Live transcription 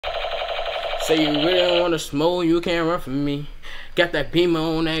Say you really don't wanna smoke, you can't run from me. Got that beamer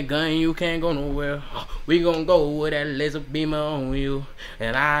on that gun, you can't go nowhere. We gon' go with that laser beamer on you,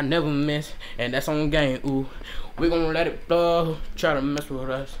 and I never miss, and that's on game, ooh. We gon' let it blow, try to mess with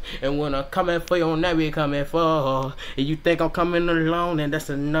us. And when I'm coming for your neck, we coming for. And you think I'm coming alone, and that's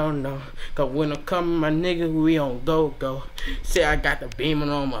a no-no. Cause when I'm coming, my nigga, we on go-go. Say I got the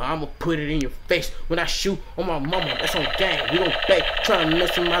beamer on me, I'ma put it in your face. When I shoot on my mama, that's on gang. We gon' bake, try to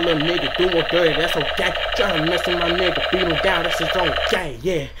mess with my little nigga, do more dirty, that's on gang. Try to mess with my nigga, beat him down, that's his own gang,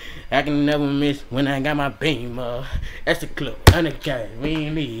 yeah. I can never miss when I got my beamer. That's the club, and the gang, we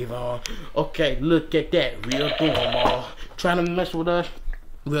ain't leave on. Okay, look at that, we'll do them all. Trying to mess with us,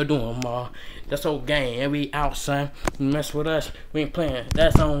 we'll do them all. That's on gang, and we out, son. You mess with us, we ain't playing,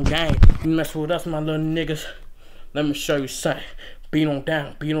 that's on gang. You mess with us, my little niggas, let me show you something. Beat on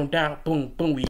down, boom, boom, we